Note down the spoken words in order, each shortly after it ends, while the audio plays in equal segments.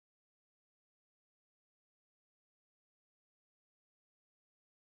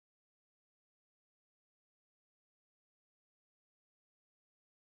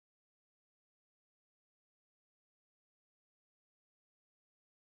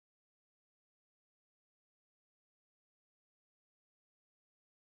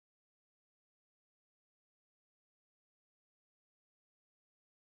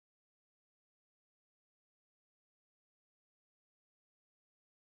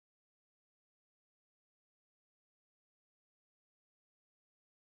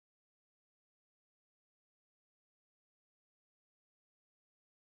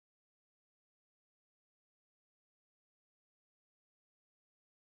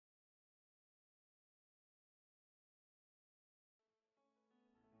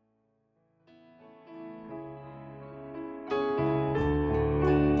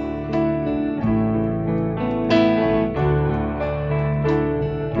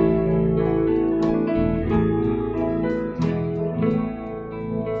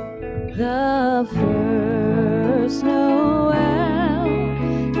the first Noel,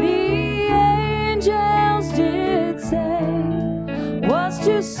 the angels did say, was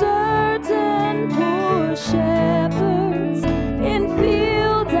to certain poor shepherds in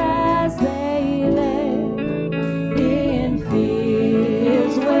fields as they lay, in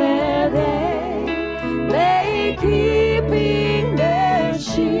fields where they lay keeping their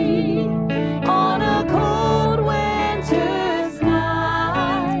sheep on a cold winter's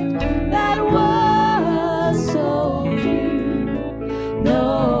night that was so deep.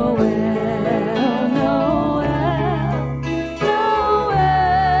 Noel, Noel,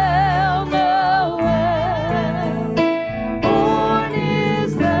 Noel, Noel, born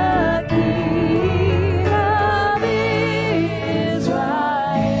is the King of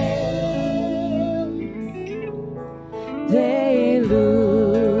Israel. They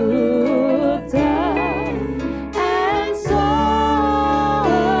looked up and saw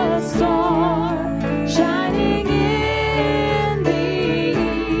a star shining in the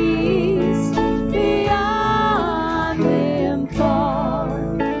east, beyond them far,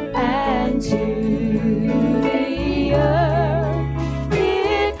 and to the earth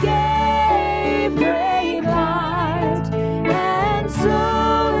it gave great light, and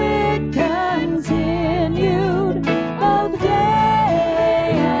so it continued both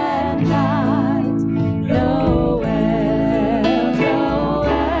day and night. Noel, Noel,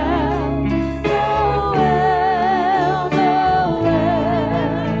 Noel, Noel,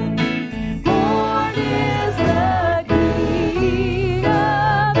 born is the King of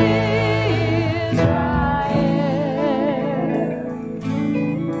Israel.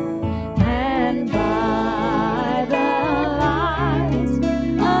 And by the light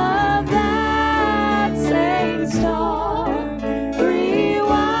of that same star, three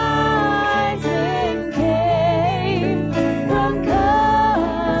wise men came from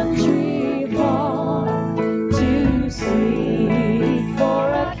country far to seek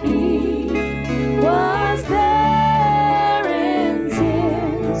for a king. Was their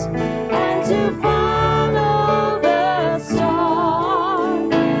intent, and to follow the star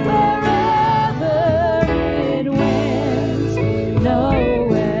wherever it went.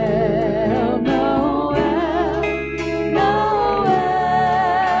 Noel, Noel, Noel,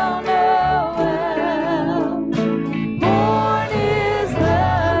 Noel, born is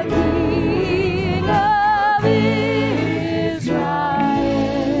the King of Israel.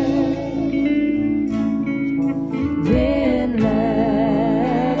 Then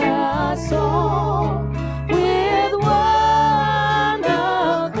let us all with one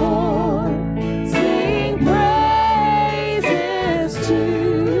accord sing praises to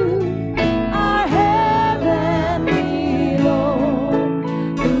our heavenly Lord,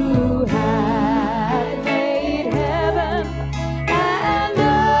 who hath made heaven and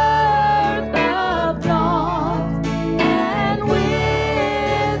earth of naught, and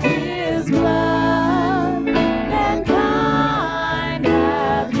with his blood mankind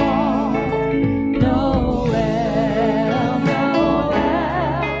hath bought. Noel, Noel,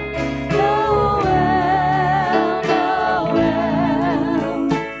 Noel, Noel,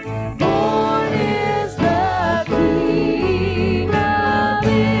 born is the King of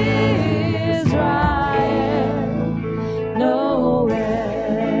Israel. Noel,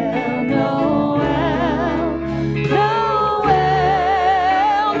 Noel, Noel,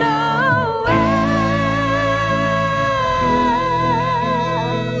 Noel,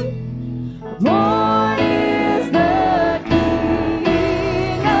 born is the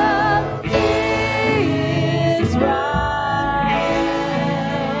King of Israel.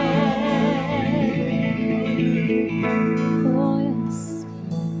 Oh, yes.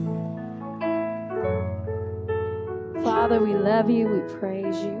 Father, we love you, we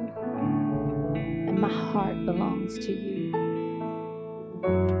praise you, and my heart belongs to you.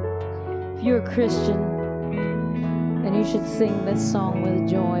 If you're a Christian, then you should sing this song with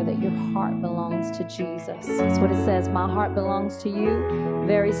joy, that your heart belongs to Jesus. That's what it says, my heart belongs to you.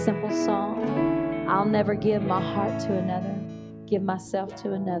 Very simple song. I'll never give my heart to another, give myself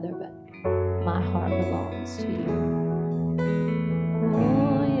to another, but my heart belongs to you.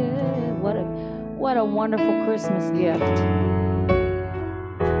 Oh yeah, what a wonderful Christmas gift.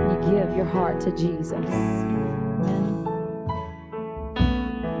 You give your heart to Jesus.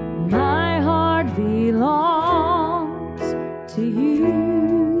 My heart belongs to you.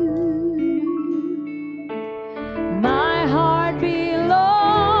 My heart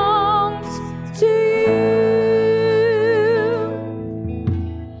belongs to you.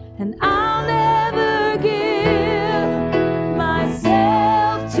 And I'll never give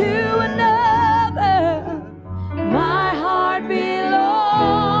myself to another. My heart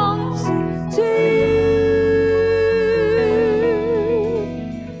belongs to you.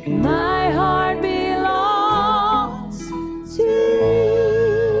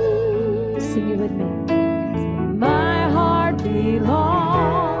 Sing it with me. My heart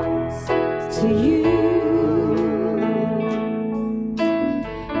belongs to you.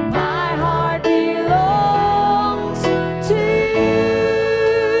 My heart belongs to you.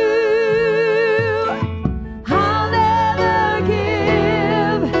 I'll never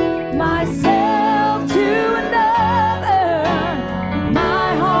give myself to another.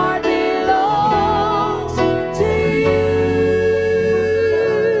 My heart belongs to you.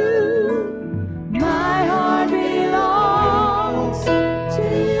 My heart belongs to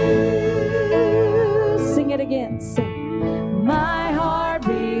you. Sing it again. Sing. My heart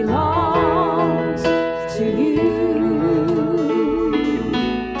belongs to you.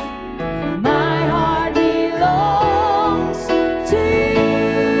 My heart belongs to you.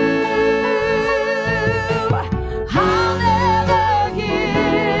 I'll never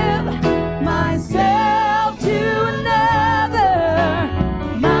give myself to another.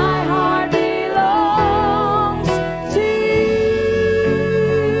 My heart belongs to you.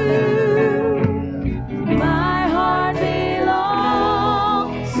 My heart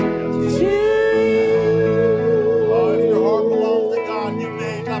belongs to you. Oh, if your heart belongs to God, give me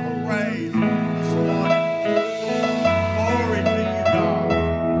a clap of praise this morning. Glory to you, God.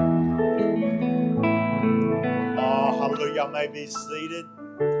 Oh, hallelujah. Y'all may be seated.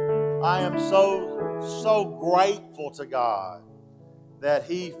 I am so grateful to God that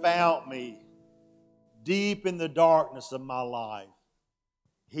He found me deep in the darkness of my life.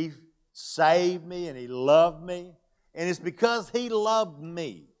 He saved me and He loved me. And it's because He loved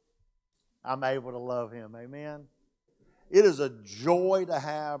me, I'm able to love Him. Amen. It is a joy to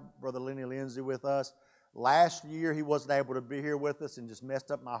have Brother Linnie Lindsay with us. Last year, he wasn't able to be here with us and just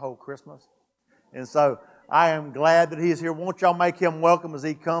messed up my whole Christmas. And so I am glad that he is here. Won't y'all make him welcome as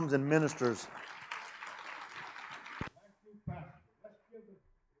he comes and ministers? Let's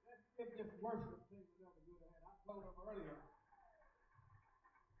give this worship thing another good hand.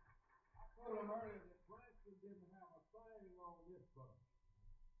 I told him earlier that Branson didn't have a thing on this book.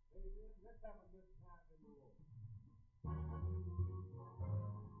 Amen. Let's have a good time in the Lord.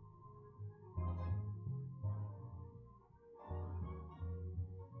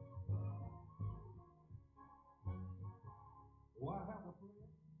 Oh, I have a friend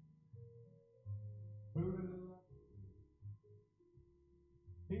who really loves me.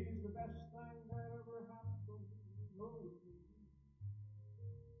 He's the best thing that ever happened to me.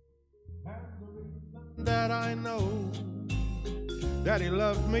 And the reason that I know that He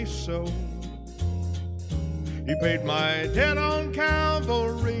loved me so, He paid my debt on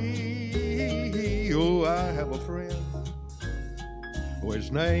Calvary. Oh, I have a friend. Oh,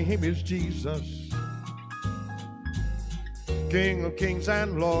 His name is Jesus, King of kings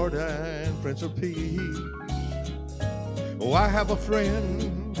and Lord and Prince of peace. Oh, I have a friend.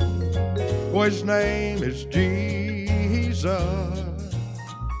 Oh, His name is Jesus,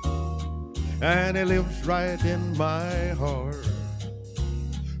 and He lives right in my heart.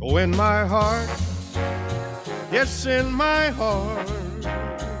 Oh, in my heart, yes, in my heart,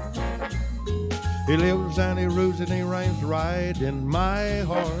 He lives and He rules and He reigns right in my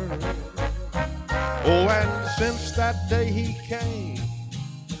heart. Oh, and since that day He came,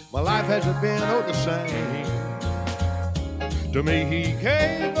 my life hasn't been the same. To me He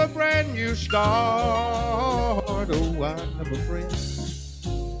gave a brand new start. Oh, I have a friend.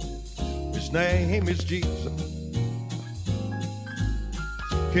 His name is Jesus,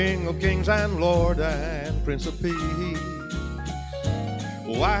 King of kings and Lord and Prince of peace.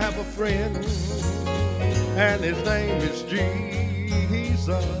 Oh, I have a friend, and His name is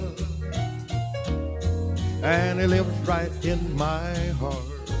Jesus, and He lives right in my heart.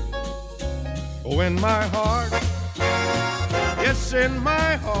 Oh, in my heart, yes, in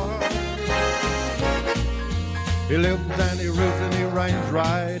my heart, He lives and He rules and He reigns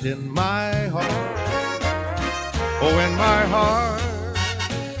right in my heart. Oh, in my heart,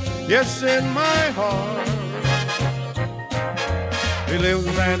 yes, in my heart, He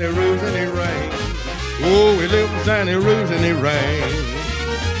lives and He rules and He reigns. Oh, He lives and He rules and He reigns.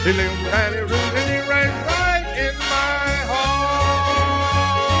 He lives and He rules and He reigns right in my heart.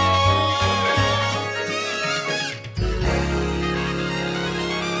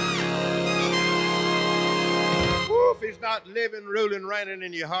 Oh, if He's not living, ruling, reigning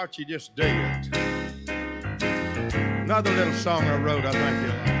in your heart, you just dead. Another little song I wrote, I think you'll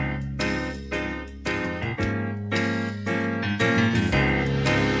like.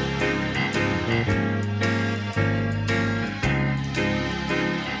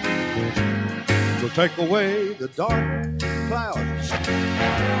 So take away the dark clouds,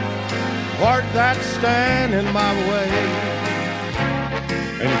 part that stand in my way,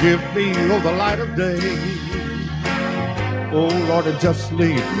 and give me, oh, the light of day. Oh, Lord, and just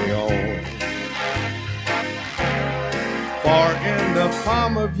lead me on. For in the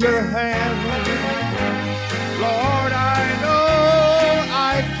palm of your hand, Lord, I know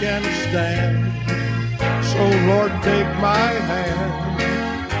I can stand. So, Lord, take my hand,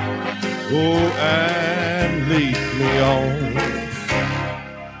 oh, and lead me on.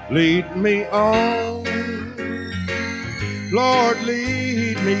 Lead me on, Lord,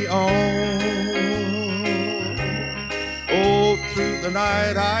 lead me on. Oh, through the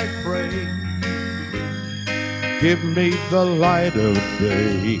night I pray, give me the light of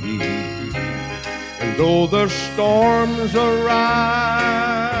day. And though the storms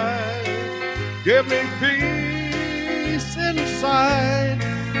arise, give me peace inside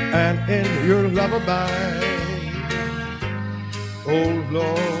and in your love abide. Oh,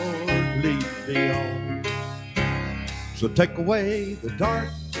 Lord, lead me on. So take away the dark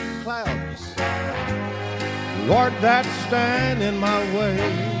clouds, Lord, that stand in my way,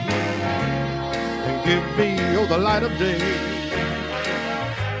 and give me, oh, the light of day.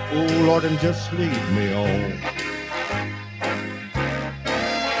 Oh, Lord, and just lead me on.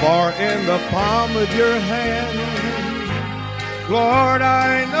 For in the palm of your hand, Lord,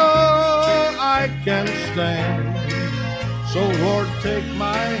 I know I can stand. So, Lord, take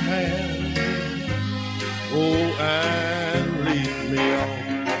my hand, oh, and lead me on.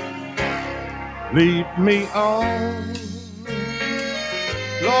 Lead me on,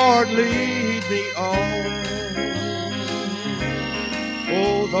 Lord, lead me on.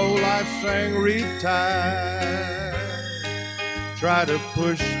 Oh, though life's angry tide try to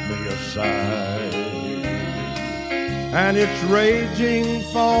push me aside, and its raging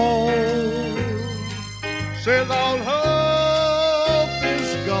foam says all hope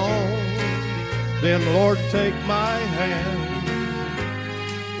is gone, then, Lord, take my hand,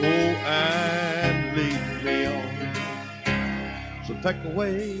 oh, and lead me on. So take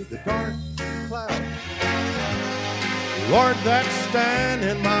away the dark clouds, Lord, that stand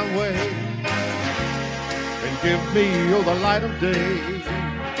in my way, and give me, oh, the light of day.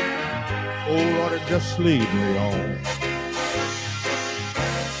 Oh, Lord, just lead me on.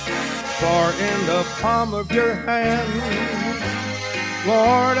 For in the palm of your hand,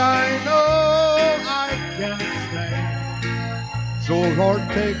 Lord, I know I can stand. So, Lord,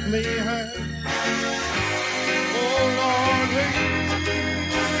 take me hand. Oh, Lord, lead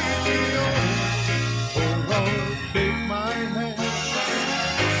me on. Oh, Lord, take my hand.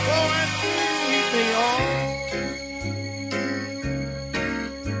 Oh, and lead me on.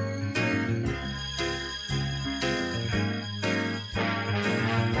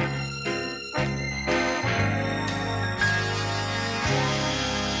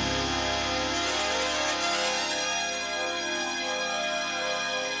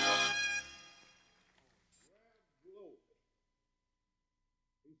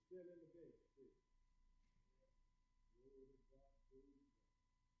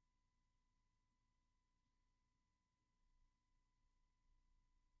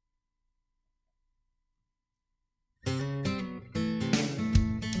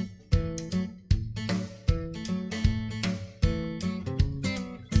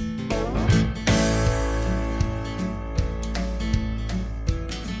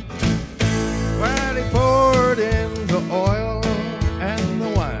 Oil and the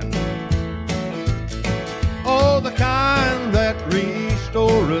wine, oh, the kind that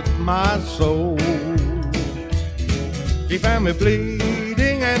restoreth my soul. He found me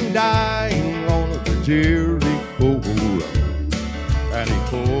bleeding and dying on the Jericho road, and he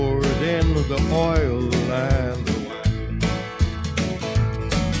poured in the oil and the wine.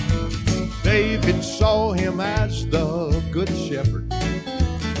 David saw him as the good shepherd.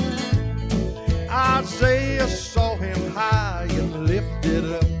 Isaiah saw him high and lifted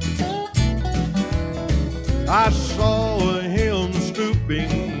up. I saw him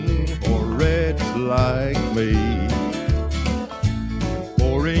stooping for a wretch like me,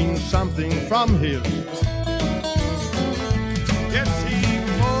 pouring something from his. Yes, he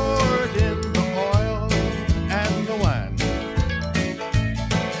poured in the oil and the wine,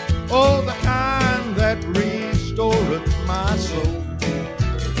 oh, the kind that restoreth my soul.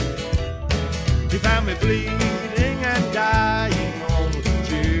 He found me bleeding and dying on the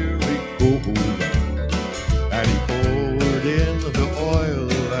Jericho road, and he poured in the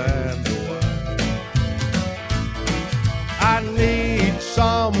oil and the wine. I need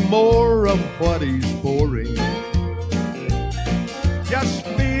some more of what he's pouring. Just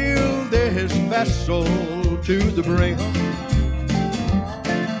fill this vessel to the brim,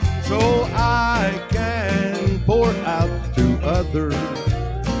 so I can pour out to others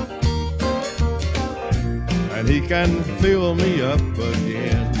and he can fill me up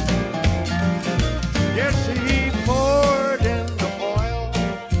again. Yes, he poured in the oil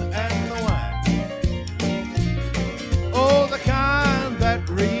and the wine, oh, the kind that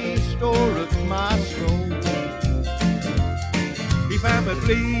restoreth my soul. He found me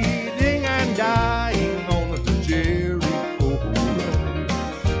bleeding and dying on the Jericho road,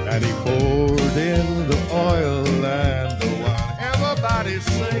 and he poured in the oil and the wine. Everybody's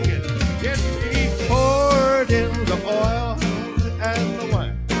singing. Yes, he poured in the oil and the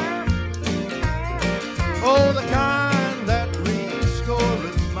wine, oh, the kind that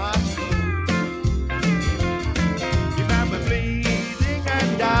restoreth my soul. He found me bleeding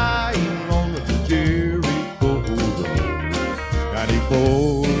and dying on the Jericho road, and he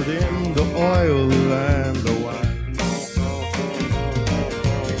poured in the oil and the wine.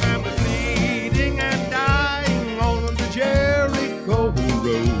 He found me bleeding and dying on the Jericho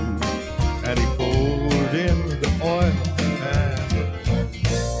road, and he poured in the oil and the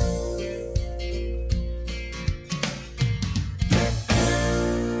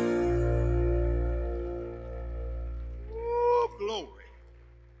oh, glory.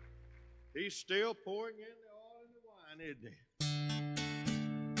 He's still pouring in the oil and the wine, isn't he?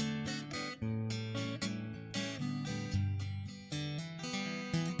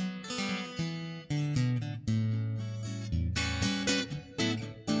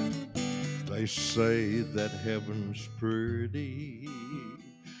 They say that heaven's pretty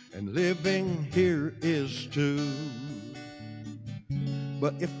and living here is too.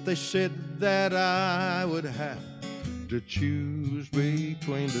 But if they said that I would have to choose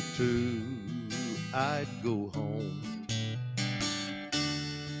between the two, I'd go home.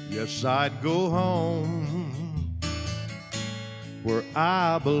 Yes, I'd go home where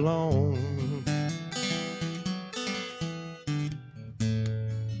I belong.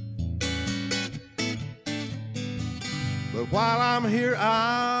 But while I'm here,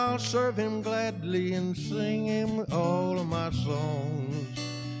 I'll serve him gladly and sing him all of my songs.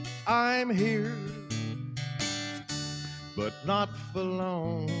 I'm here, but not for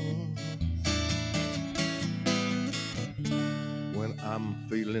long. When I'm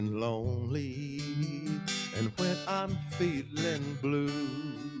feeling lonely and when I'm feeling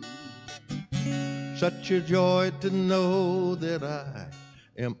blue, such a joy to know that I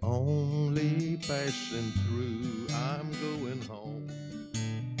am only passing through. I'm going home.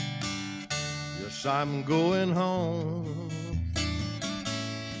 Yes, I'm going home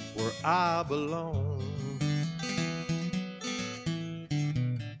where I belong.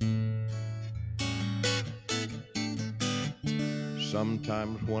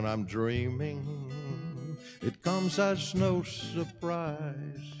 Sometimes when I'm dreaming, it comes as no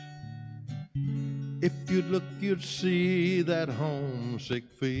surprise. If you'd look, you'd see that homesick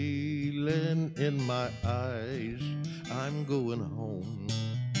feeling in my eyes. I'm going home.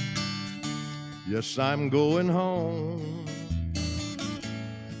 Yes, I'm going home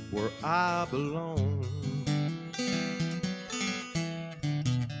where I belong.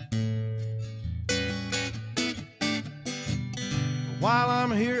 While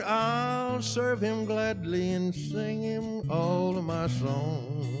I'm here, I'll serve him gladly and sing him all of my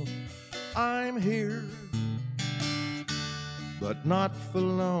songs. I'm here, but not for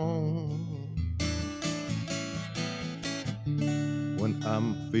long. When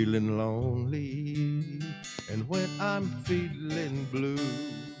I'm feeling lonely and when I'm feeling blue,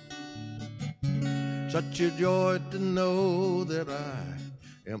 such a joy to know that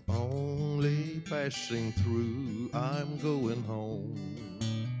I am only passing through. I'm going home.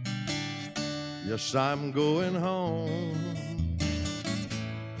 Yes, I'm going home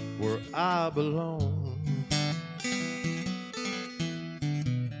where I belong.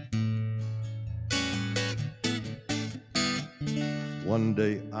 One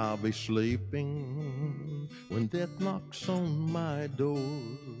day I'll be sleeping when death knocks on my door.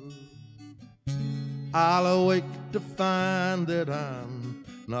 I'll awake to find that I'm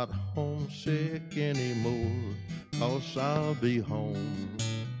not homesick anymore, 'cause I'll be home.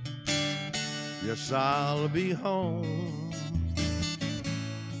 Yes, I'll be home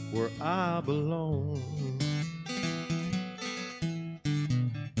where I belong.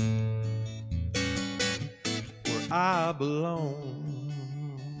 Where I belong.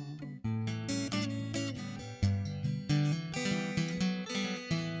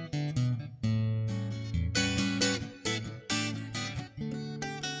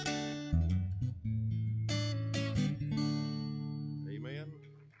 Amen.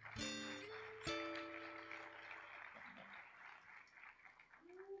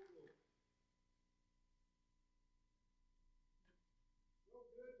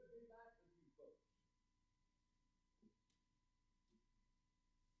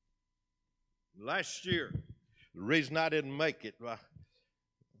 Last year, the reason I didn't make it, I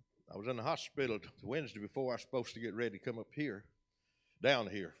was in the hospital Wednesday before I was supposed to get ready to come up here, down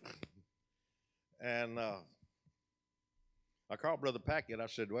here. And I called Brother Packett. I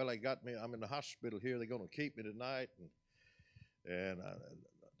said, well, they got me. I'm in the hospital here. They're going to keep me tonight. And I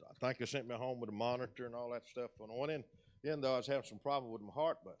think they sent me home with a monitor and all that stuff. When I went in though, I was having some problem with my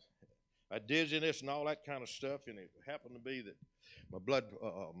heart, but I had dizziness and all that kind of stuff. And it happened to be that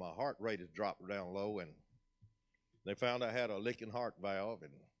my heart rate had dropped down low. And they found I had a leaking heart valve.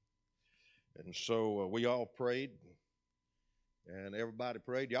 And so we all prayed. And everybody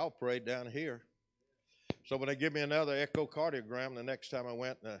prayed. Y'all prayed down here. So when they give me another echocardiogram, the next time I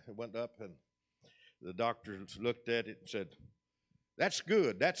went up, and the doctors looked at it and said, that's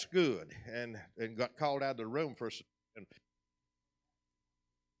good, and got called out of the room for a second.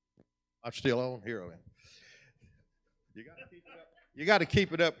 I'm still on here. You got to keep it up. You got to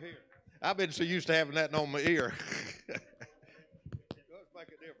keep it up here. I've been so used to having that on my ear. It does make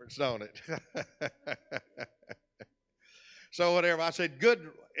a difference, don't it? So whatever, I said, good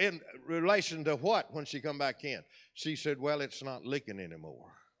in relation to what when she come back in? She said, well, it's not leaking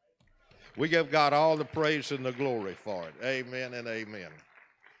anymore. We give God all the praise and the glory for it. Amen and amen.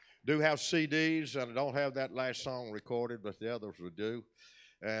 Do have CDs, and I don't have that last song recorded, but the others would do.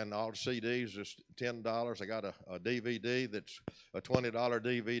 And all the CDs is $10. I got a DVD that's a $20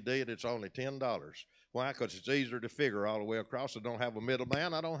 DVD, and it's only $10. Why? Because it's easier to figure all the way across. I don't have a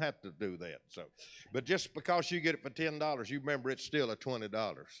middleman. I don't have to do that. So, but just because you get it for $10, you remember it's still a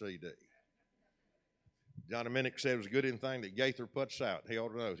 $20 CD. Johnny Minnick said it was a good thing that Gaither puts out. He ought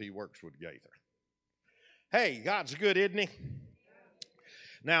to know he works with Gaither. Hey, God's good, isn't he?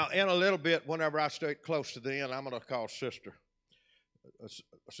 Now, in a little bit, whenever I stay close to the end, I'm going to call Sister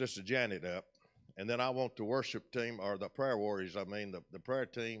Janet up. And then I want the worship team, or the prayer warriors, the prayer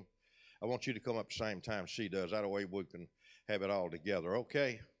team, I want you to come up the same time she does. That way we can have it all together,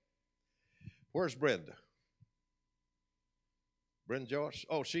 okay? Where's Brenda? Brenda Joyce?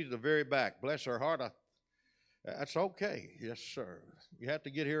 Oh, she's the very back. Bless her heart. That's okay. Yes, sir. You have to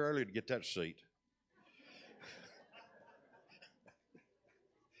get here early to get that seat.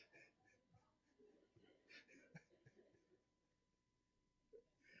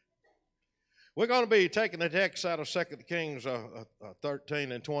 We're going to be taking the text out of 2 Kings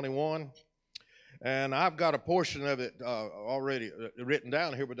 13 and 21. And I've got a portion of it already written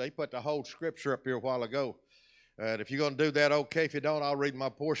down here, but they put the whole scripture up here a while ago. And if you're going to do that, okay. If you don't, I'll read my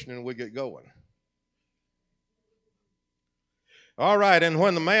portion and we'll get going. All right, and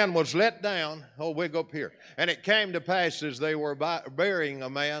when the man was let down, we'll go up here. And it came to pass as they were burying a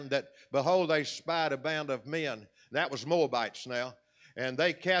man that, behold, they spied a band of men. That was Moabites now. And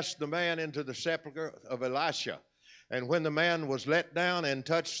they cast the man into the sepulchre of Elisha. And when the man was let down and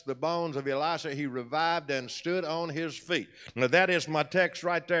touched the bones of Elisha, he revived and stood on his feet. Now that is my text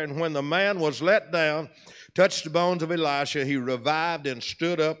right there. And when the man was let down, touched the bones of Elisha, he revived and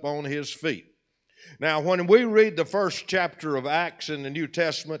stood up on his feet. Now, when we read the first chapter of Acts in the New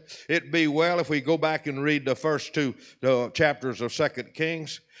Testament, it'd be well if we go back and read the first two chapters of 2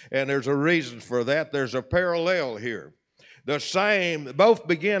 Kings. And there's a reason for that. There's a parallel here. Both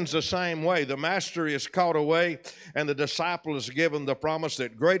begins the same way. The master is caught away, and the disciple is given the promise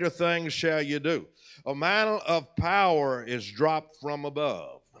that greater things shall you do. A mantle of power is dropped from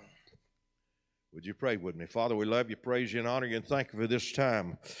above. Would you pray with me? Father, we love you, praise you, and honor you, and thank you for this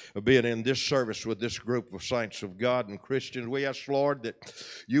time of being in this service with this group of saints of God and Christians. We ask, Lord, that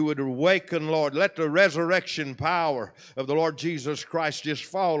you would awaken, Lord. Let the resurrection power of the Lord Jesus Christ just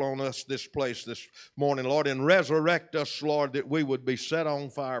fall on us this place this morning, Lord, and resurrect us, Lord, that we would be set on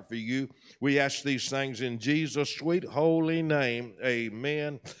fire for you. We ask these things in Jesus' sweet holy name.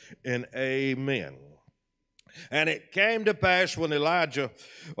 Amen and amen. And it came to pass when Elijah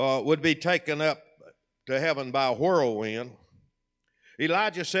would be taken up to heaven by a whirlwind,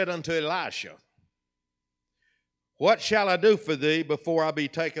 Elijah said unto Elisha, what shall I do for thee before I be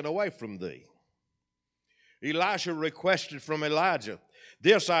taken away from thee? Elisha requested from Elijah,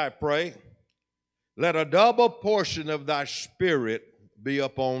 this I pray, let a double portion of thy spirit be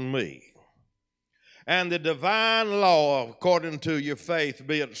upon me. And the divine law, according to your faith,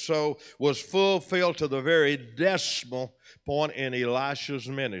 be it so, was fulfilled to the very decimal point in Elisha's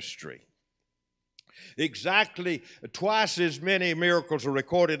ministry. Exactly twice as many miracles are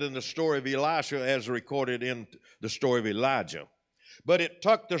recorded in the story of Elisha as recorded in the story of Elijah. But it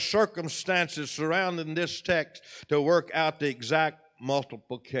took the circumstances surrounding this text to work out the exact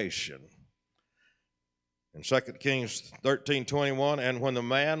multiplication. In 2 Kings 13:21, and when the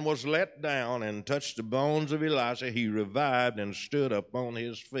man was let down and touched the bones of Elisha, he revived and stood up on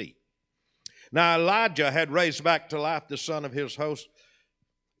his feet. Now Elijah had raised back to life the son of his host,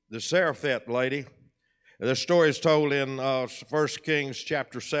 the Seraphet lady. The story is told in 1 Kings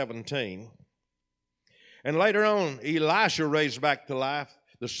chapter 17. And later on, Elisha raised back to life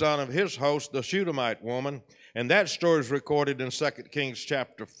the son of his host, the Shunammite woman. And that story is recorded in 2 Kings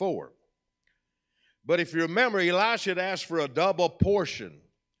chapter 4. But if you remember, Elisha had asked for a double portion.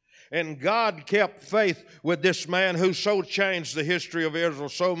 And God kept faith with this man who so changed the history of Israel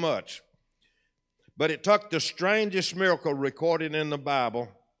so much. But it took the strangest miracle recorded in the Bible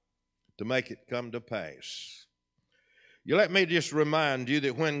to make it come to pass. You let me just remind you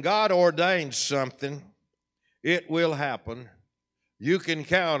that when God ordains something, it will happen. You can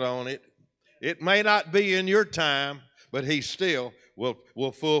count on it. It may not be in your time, but he still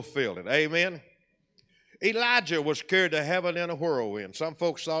will fulfill it. Amen? Elijah was carried to heaven in a whirlwind. Some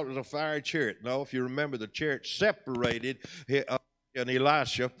folks thought it was a fiery chariot. No, if you remember, the chariot separated and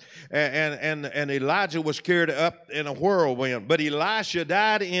Elisha, and Elijah was carried up in a whirlwind. But Elisha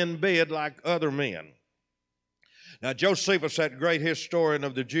died in bed like other men. Now, Josephus, that great historian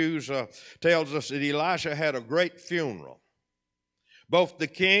of the Jews, tells us that Elisha had a great funeral. Both the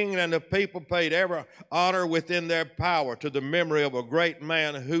king and the people paid every honor within their power to the memory of a great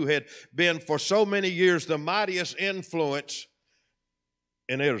man who had been for so many years the mightiest influence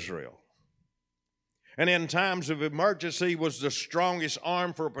in Israel. And in times of emergency, he was the strongest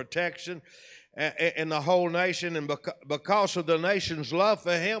arm for protection in the whole nation. And because of the nation's love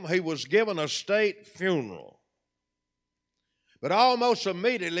for him, he was given a state funeral. But almost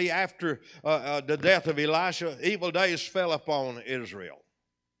immediately after the death of Elisha, evil days fell upon Israel.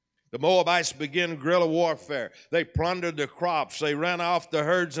 The Moabites began guerrilla warfare. They plundered the crops. They ran off the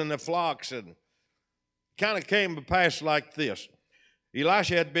herds and the flocks. And it kind of came to pass like this.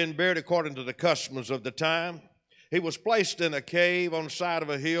 Elisha had been buried according to the customs of the time. He was placed in a cave on the side of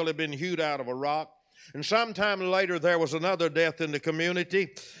a hill. It had been hewed out of a rock. And sometime later, there was another death in the community.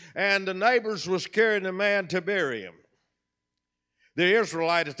 And the neighbors was carrying the man to bury him. The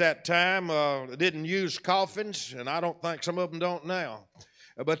Israelites at that time didn't use coffins, and I don't think some of them don't now.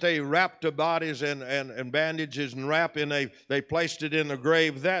 But they wrapped the bodies in bandages and wrap, and they placed it in the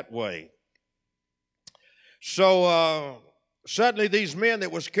grave that way. So suddenly these men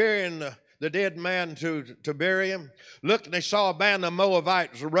that was carrying the dead man to bury him looked, and they saw a band of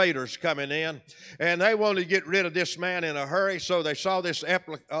Moabite raiders coming in, and they wanted to get rid of this man in a hurry. So they saw this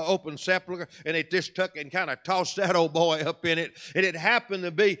open sepulcher, and they just took and kind of tossed that old boy up in it. And it happened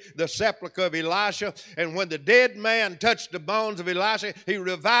to be the sepulcher of Elisha. And when the dead man touched the bones of Elisha, he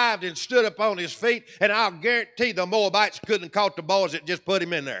revived and stood up on his feet. And I'll guarantee the Moabites couldn't have caught the boys that just put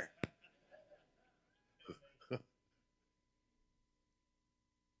him in there.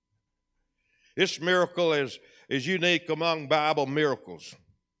 This miracle is unique among Bible miracles.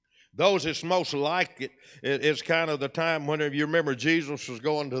 Those that's most like it is kind of the time whenever you remember Jesus was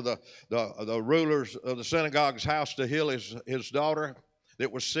going to the rulers of the synagogue's house to heal his daughter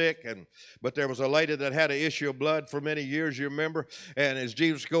that was sick, but there was a lady that had an issue of blood for many years, you remember, and as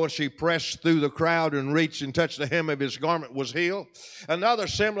Jesus was going, she pressed through the crowd and reached and touched the hem of his garment, was healed. Another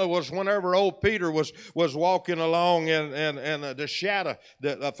similar was whenever old Peter was walking along and the shadow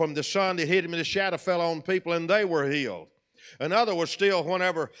from the sun that hit him, the shadow fell on people and they were healed. Another was still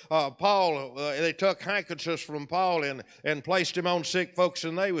whenever Paul, they took handkerchiefs from Paul and placed him on sick folks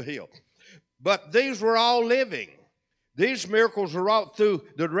and they were healed. But these were all living. These miracles were wrought through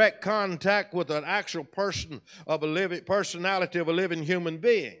the direct contact with an actual person of a living personality of a living human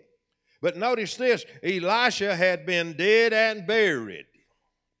being. But notice this, Elisha had been dead and buried.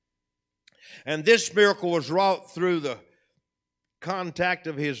 And this miracle was wrought through the contact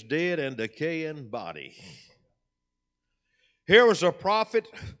of his dead and decaying body. Here was a prophet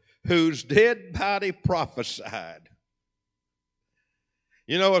whose dead body prophesied.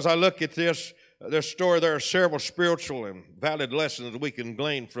 You know, as I look at this story, there are several spiritual and valid lessons that we can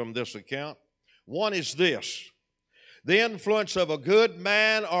glean from this account. One is this: the influence of a good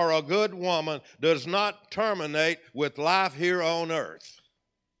man or a good woman does not terminate with life here on earth.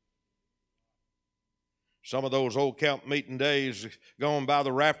 Some of those old camp meeting days going by,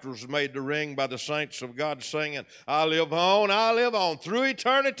 the rafters made to ring by the saints of God singing, I live on, through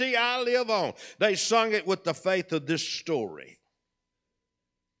eternity I live on. They sung it with the faith of this story.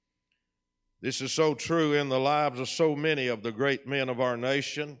 This is so true in the lives of so many of the great men of our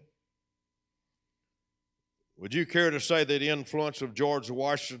nation. Would you care to say that the influence of George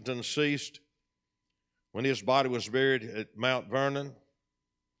Washington ceased when his body was buried at Mount Vernon?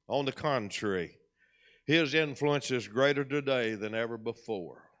 On the contrary, his influence is greater today than ever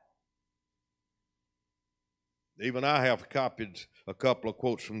before. Even I have copied a couple of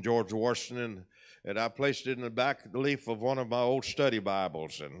quotes from George Washington, and I placed it in the back of the leaf of one of my old study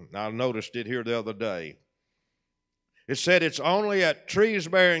Bibles, and I noticed it here the other day. It said, "It's only at trees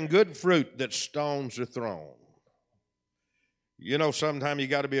bearing good fruit that stones are thrown." You know, sometimes you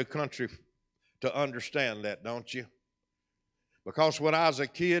got to be a country to understand that, don't you? Because when I was a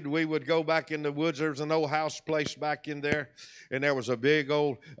kid, we would go back in the woods. There was an old house place back in there, and there was a big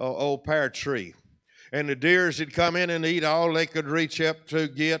old pear tree. And the deers would come in and eat all they could reach up to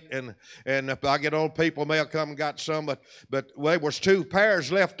get. And if I get old people, may come and got some. But there was 2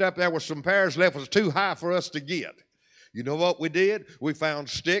 pears left up. There was some pears left. It was too high for us to get. You know what we did? We found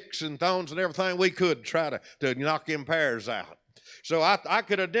sticks and thorns and everything we could try to knock them pears out. So I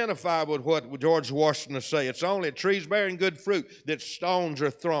could identify with what George Washington said. It's only at trees bearing good fruit that stones are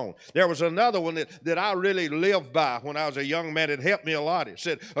thrown. There was another one that I really lived by when I was a young man. It helped me a lot. It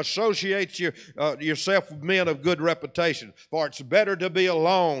said, "Associate yourself with men of good reputation, for it's better to be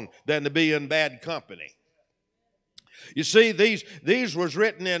alone than to be in bad company." You see, these was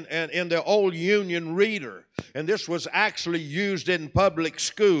written in the old Union Reader, and this was actually used in public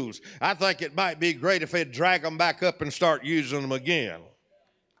schools. I think it might be great if they'd drag them back up and start using them again.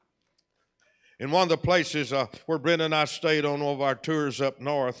 In one of the places where Brenda and I stayed on one of our tours up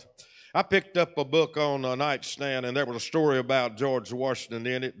north, I picked up a book on a nightstand, and there was a story about George Washington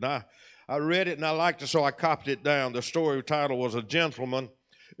in it, and I read it, and I liked it, so I copied it down. The story title was "A Gentleman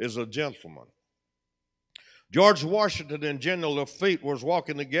is a Gentleman." George Washington and General Lafitte was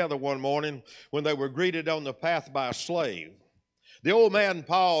walking together one morning when they were greeted on the path by a slave. The old man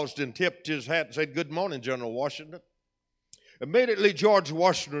paused and tipped his hat and said, "Good morning, General Washington." Immediately, George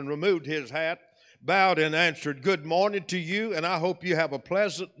Washington removed his hat, bowed, and answered, "Good morning to you, and I hope you have a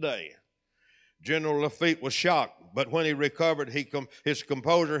pleasant day." General Lafitte was shocked, but when he recovered his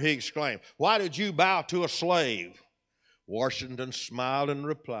composure, he exclaimed, "Why did you bow to a slave?" Washington smiled and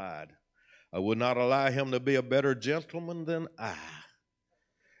replied, "I would not allow him to be a better gentleman than I."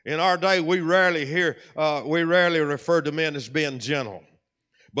 In our day, we rarely refer to men as being gentle.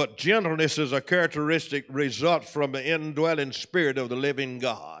 But gentleness is a characteristic result from the indwelling spirit of the living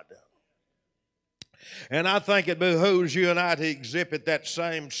God. And I think it behooves you and I to exhibit that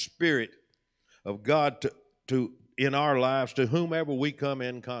same spirit of God to in our lives to whomever we come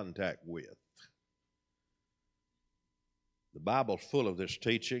in contact with. The Bible's full of this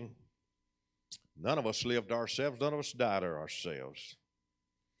teaching. None of us lived ourselves. None of us died ourselves.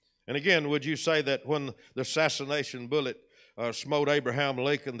 And again, would you say that when the assassination bullet smote Abraham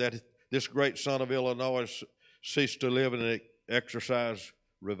Lincoln, that this great son of Illinois ceased to live and exercise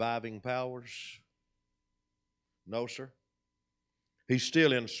reviving powers? No, sir. He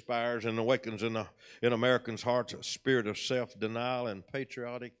still inspires and awakens in Americans' hearts a spirit of self-denial and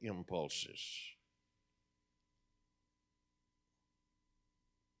patriotic impulses.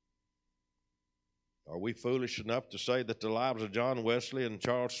 Are we foolish enough to say that the lives of John Wesley and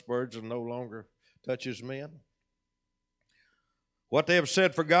Charles Spurgeon no longer touches men? What they have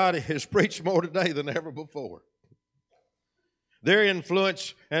said for God is preached more today than ever before. Their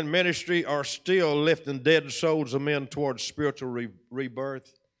influence and ministry are still lifting dead souls of men towards spiritual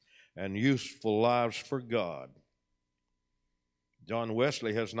rebirth and useful lives for God. John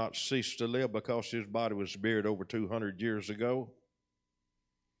Wesley has not ceased to live because his body was buried over 200 years ago.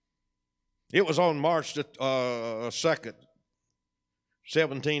 It was on March 2nd,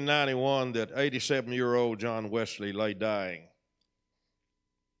 1791, that 87-year-old John Wesley lay dying.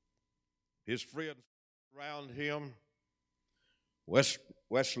 His friends around him,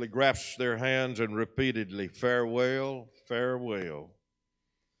 Wesley grasped their hands and repeatedly, "Farewell, farewell."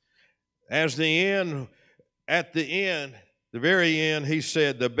 At the very end, he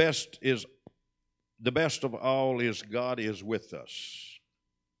said, the best of all is God is with us.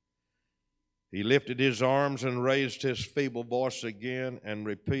 He lifted his arms and raised his feeble voice again and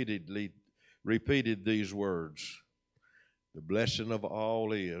repeated these words. The blessing of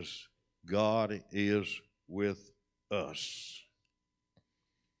all is God is with us.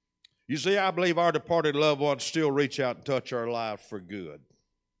 You see, I believe our departed loved ones still reach out and touch our lives for good.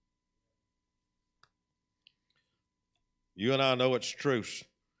 You and I know it's true.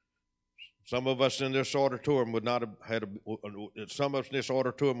 Some of us in this auditorium would not have some of us in this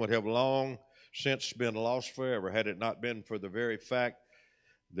auditorium would have long since been lost forever had it not been for the very fact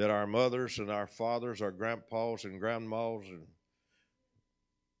that our mothers and our fathers, our grandpas and grandmas,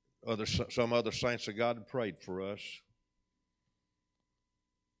 and some other saints of God prayed for us.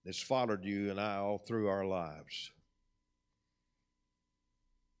 It's followed you and I all through our lives.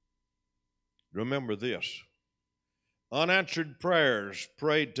 Remember this: unanswered prayers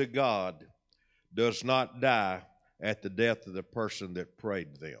prayed to God does not die at the death of the person that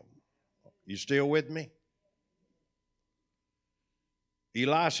prayed them. You still with me?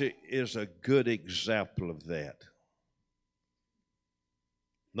 Elisha is a good example of that.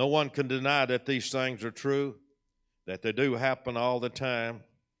 No one can deny that these things are true, that they do happen all the time,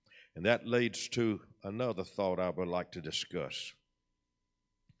 and that leads to another thought I would like to discuss.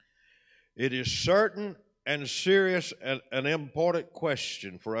 It is certain and serious and an important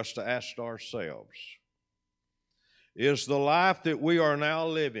question for us to ask ourselves. Is the life that we are now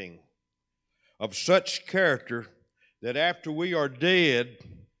living of such character that after we are dead,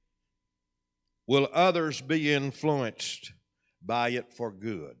 will others be influenced by it for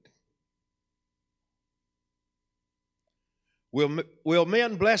good? Will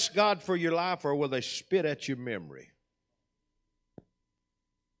men bless God for your life, or will they spit at your memory?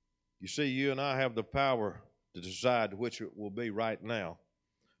 You see, you and I have the power to decide which it will be right now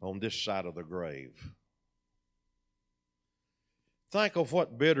on this side of the grave. Think of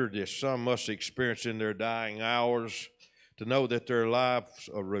what bitterness some must experience in their dying hours to know that their lives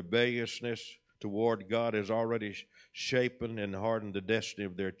of rebelliousness toward God has already shapen and hardened the destiny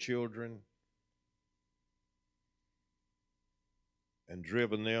of their children and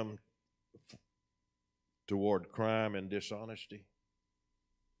driven them toward crime and dishonesty.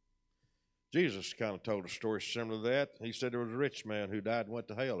 Jesus kind of told a story similar to that. He said there was a rich man who died and went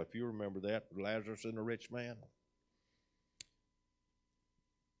to hell. If you remember that, Lazarus and the rich man.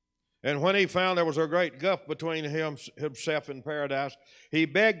 And when he found there was a great gulf between himself and paradise, he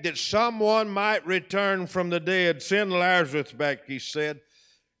begged that someone might return from the dead. Send Lazarus back, he said,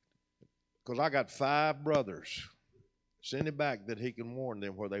 because I got 5 brothers. Send him back that he can warn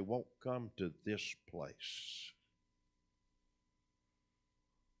them where they won't come to this place.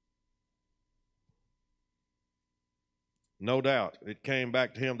 No doubt, it came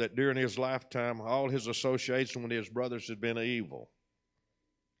back to him that during his lifetime, all his association with his brothers had been evil.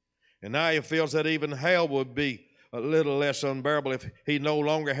 And now he feels that even hell would be a little less unbearable if he no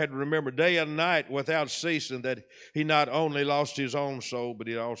longer had to remember day and night without ceasing that he not only lost his own soul, but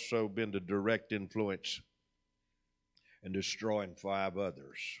he'd also been the direct influence in destroying 5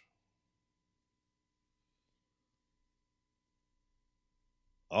 others.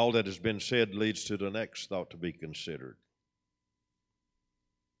 All that has been said leads to the next thought to be considered.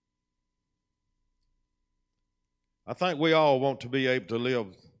 I think we all want to be able to live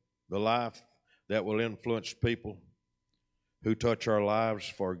the life that will influence people who touch our lives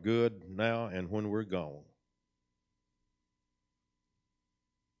for good now and when we're gone.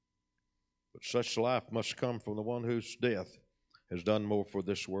 But such life must come from the one whose death has done more for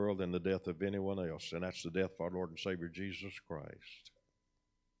this world than the death of anyone else, and that's the death of our Lord and Savior Jesus Christ.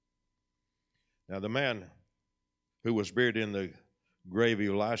 Now, the man who was buried in the grave of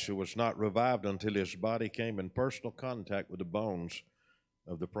Elisha was not revived until his body came in personal contact with the bones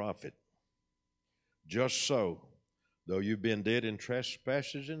of the prophet. Just so, though you've been dead in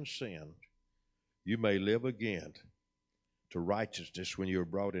trespasses and sin, you may live again to righteousness when you're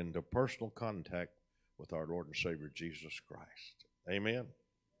brought into personal contact with our Lord and Savior Jesus Christ. Amen.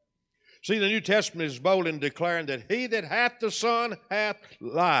 See, the New Testament is bold in declaring that he that hath the Son hath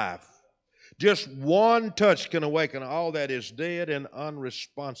life. Just one touch can awaken all that is dead and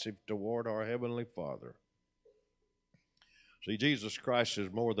unresponsive toward our Heavenly Father. See, Jesus Christ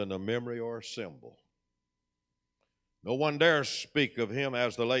is more than a memory or a symbol. No one dares speak of him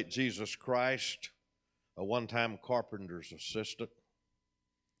as the late Jesus Christ, a one-time carpenter's assistant.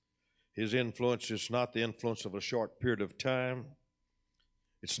 His influence is not the influence of a short period of time.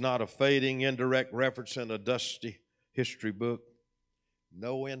 It's not a fading, indirect reference in a dusty history book.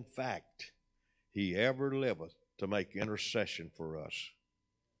 No, in fact, he ever liveth to make intercession for us.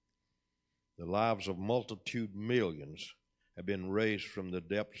 The lives of multitude millions have been raised from the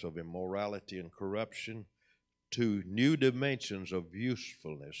depths of immorality and corruption to new dimensions of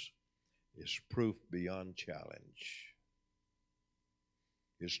usefulness is proof beyond challenge.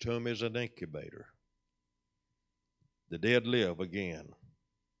 His tomb is an incubator. The dead live again.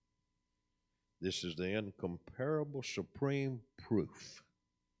 This is the incomparable supreme proof.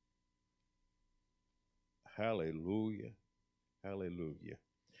 Hallelujah. Hallelujah.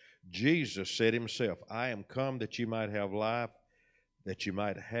 Jesus said himself, I am come that you might have life, that you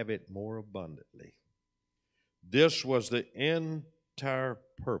might have it more abundantly. This was the entire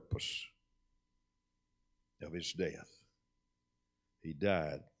purpose of his death. He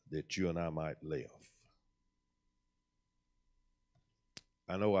died that you and I might live.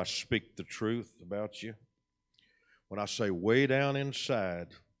 I know I speak the truth about you when I say way down inside,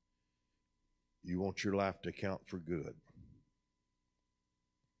 you want your life to count for good.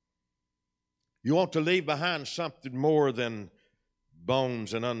 You want to leave behind something more than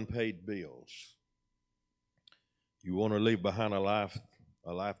bones and unpaid bills. You want to leave behind a life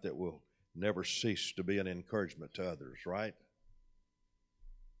that will never cease to be an encouragement to others, right?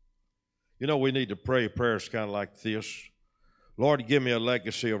 You know, we need to pray prayers kind of like this. Lord, give me a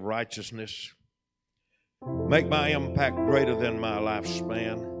legacy of righteousness. Make my impact greater than my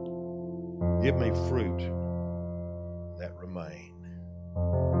lifespan. Give me fruit that remain.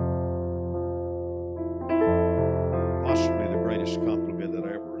 Possibly the greatest compliment that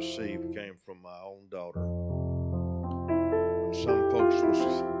I ever received came from my own daughter. When some folks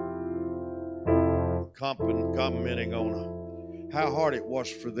was commenting on how hard it was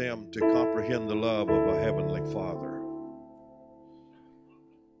for them to comprehend the love of a Heavenly Father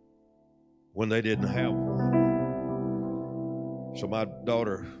when they didn't have one. So my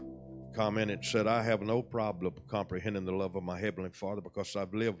daughter commented and said, I have no problem comprehending the love of my Heavenly Father because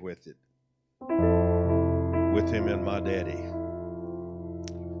I've lived with it, with Him in my daddy.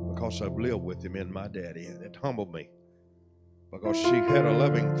 Because I've lived with Him in my daddy. And it humbled me because she had a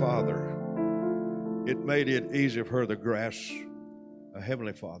loving Father. It made it easier for her to grasp a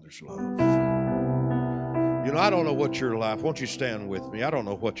Heavenly Father's love. You know, I don't know what your life, won't you stand with me? I don't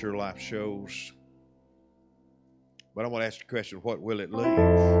know what your life shows. But I want to ask you a question, what will it leave?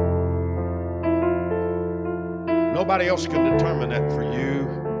 Nobody else can determine that for you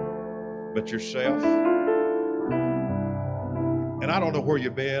but yourself. And I don't know where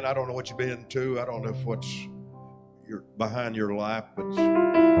you've been. I don't know what you've been to. I don't know what's behind your life. But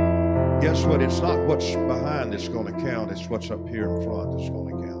guess what? It's not what's behind that's going to count. It's what's up here in front that's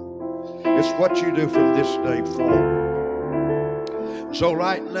going to count. It's what you do from this day forward. So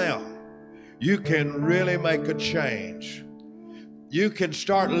right now, you can really make a change. You can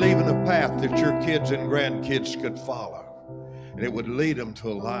start leaving a path that your kids and grandkids could follow. And it would lead them to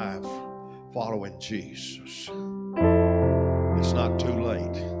a life following Jesus. It's not too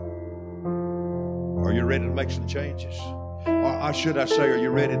late. Are you ready to make some changes? Or should I say, are you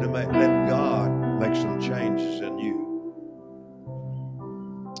ready to let God make some changes in you?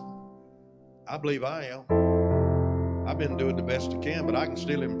 I believe I am. I've been doing the best I can, but I can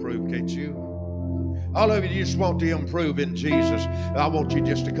still improve, can't you? All of you just want to improve in Jesus. I want you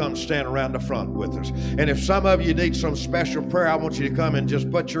just to come stand around the front with us. And if some of you need some special prayer, I want you to come and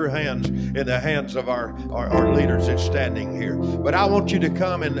just put your hands in the hands of our leaders that's standing here. But I want you to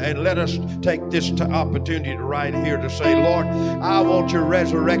come and let us take this opportunity right here to say, Lord, I want your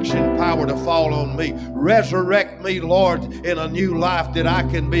resurrection power to fall on me. Resurrect me, Lord, in a new life that I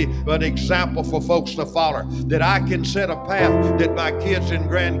can be an example for folks to follow, that I can set a path that my kids and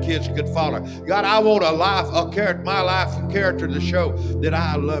grandkids could follow. God, I want my life and character to show that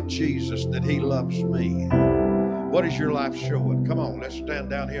I love Jesus, that He loves me. What is your life showing? Come on, let's stand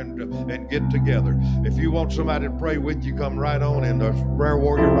down here and get together. If you want somebody to pray with you, come right on, and the prayer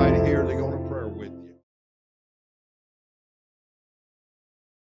warrior right here, they're going to